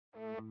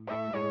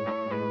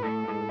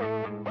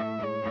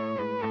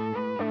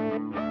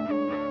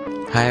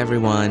Hi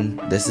everyone,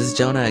 this is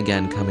Jonah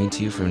again coming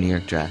to you from New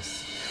York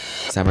Dress.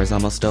 Summer's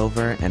almost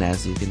over, and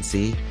as you can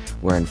see,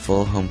 we're in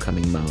full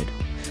homecoming mode.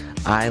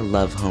 I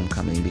love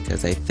homecoming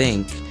because I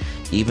think,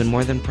 even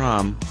more than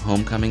prom,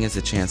 homecoming is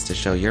a chance to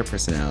show your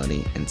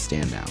personality and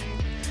stand out.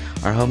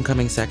 Our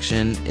homecoming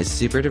section is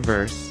super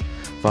diverse,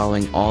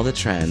 following all the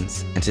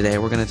trends, and today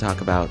we're going to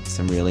talk about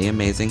some really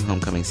amazing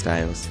homecoming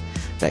styles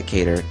that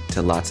cater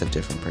to lots of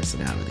different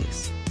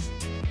personalities.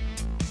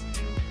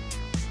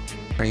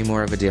 Are you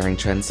more of a daring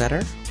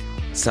trendsetter?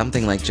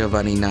 Something like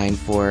Giovanni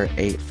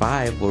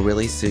 9485 will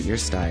really suit your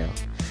style.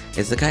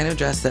 It's the kind of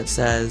dress that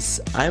says,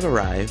 "I've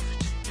arrived,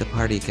 the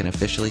party can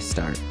officially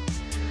start."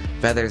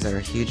 Feathers are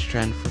a huge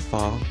trend for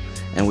fall,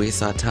 and we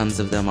saw tons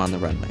of them on the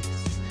runways.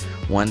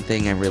 One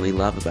thing I really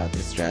love about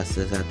this dress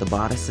is that the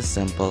bodice is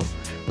simple,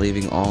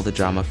 leaving all the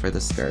drama for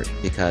the skirt,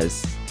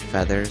 because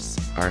feathers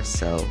are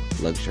so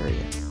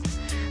luxurious.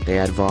 They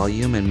add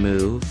volume and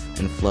move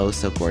and flow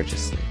so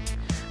gorgeously.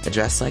 A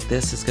dress like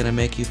this is going to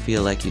make you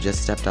feel like you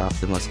just stepped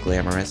off the most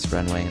glamorous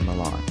runway in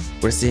Milan.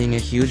 We're seeing a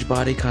huge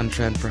bodycon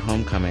trend for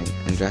homecoming,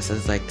 and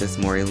dresses like this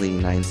Maury Lee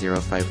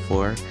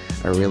 9054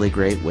 are a really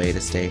great way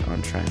to stay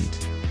on trend.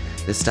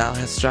 This style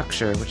has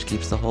structure, which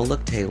keeps the whole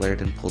look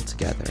tailored and pulled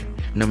together.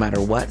 No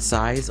matter what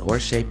size or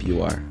shape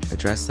you are, a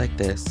dress like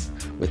this,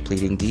 with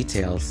pleating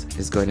details,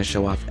 is going to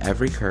show off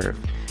every curve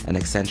and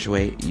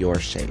accentuate your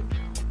shape.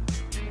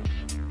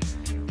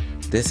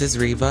 This is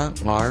Riva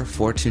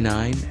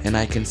R429, and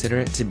I consider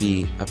it to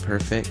be a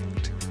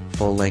perfect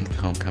full-length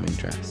homecoming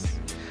dress.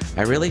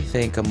 I really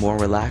think a more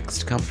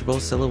relaxed, comfortable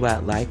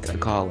silhouette like a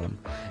column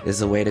is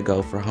the way to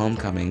go for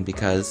homecoming,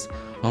 because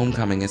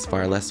homecoming is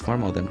far less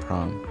formal than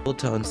prom. Cool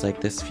tones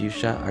like this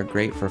fuchsia are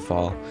great for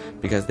fall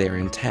because they are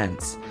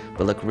intense,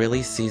 but look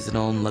really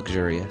seasonal and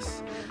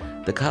luxurious.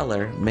 The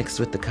color, mixed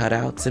with the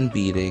cutouts and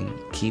beading,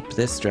 keep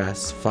this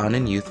dress fun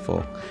and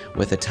youthful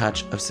with a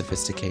touch of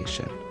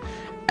sophistication.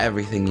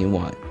 Everything you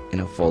want in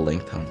a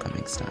full-length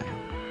homecoming style.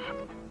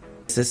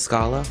 This is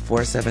Scala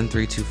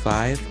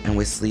 47325, and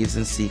with sleeves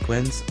and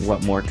sequins,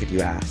 what more could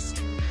you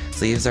ask?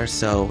 Sleeves are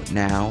so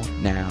now,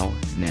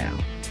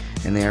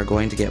 and they are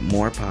going to get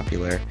more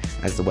popular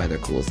as the weather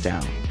cools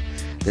down.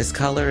 This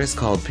color is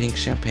called Pink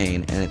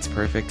Champagne, and it's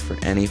perfect for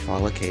any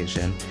fall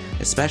occasion,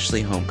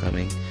 especially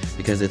homecoming,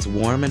 because it's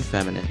warm and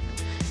feminine.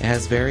 It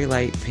has very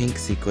light pink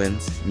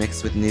sequins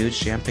mixed with nude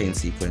champagne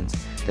sequins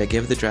that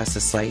give the dress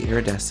a slight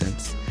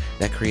iridescence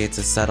that creates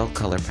a subtle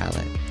color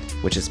palette,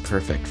 which is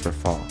perfect for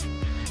fall.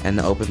 And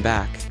the open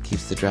back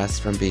keeps the dress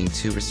from being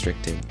too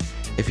restricting.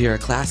 If you're a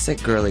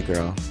classic girly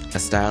girl, a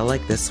style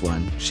like this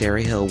one,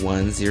 Cherry Hill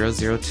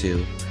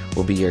 1002,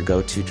 will be your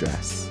go-to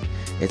dress.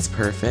 It's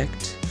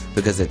perfect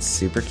because it's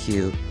super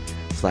cute,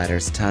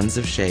 flatters tons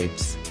of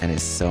shapes, and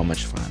is so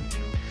much fun.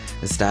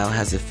 The style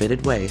has a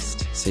fitted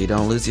waist, so you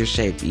don't lose your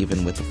shape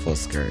even with a full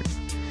skirt.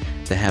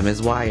 The hem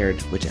is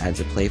wired, which adds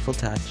a playful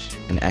touch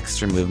and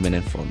extra movement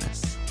and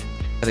fullness.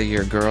 Whether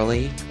you're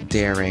girly,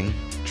 daring,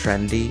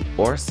 trendy,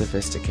 or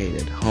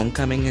sophisticated,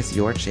 homecoming is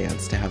your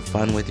chance to have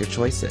fun with your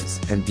choices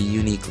and be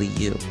uniquely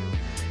you.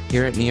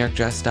 Here at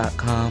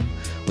NewYorkDress.com,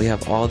 we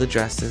have all the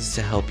dresses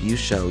to help you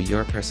show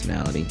your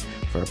personality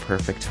for a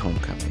perfect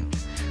homecoming.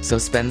 So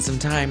spend some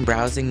time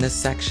browsing this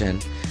section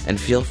and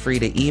feel free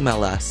to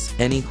email us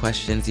any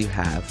questions you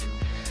have.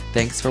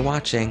 Thanks for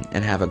watching,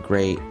 and have a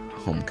great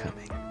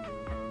homecoming.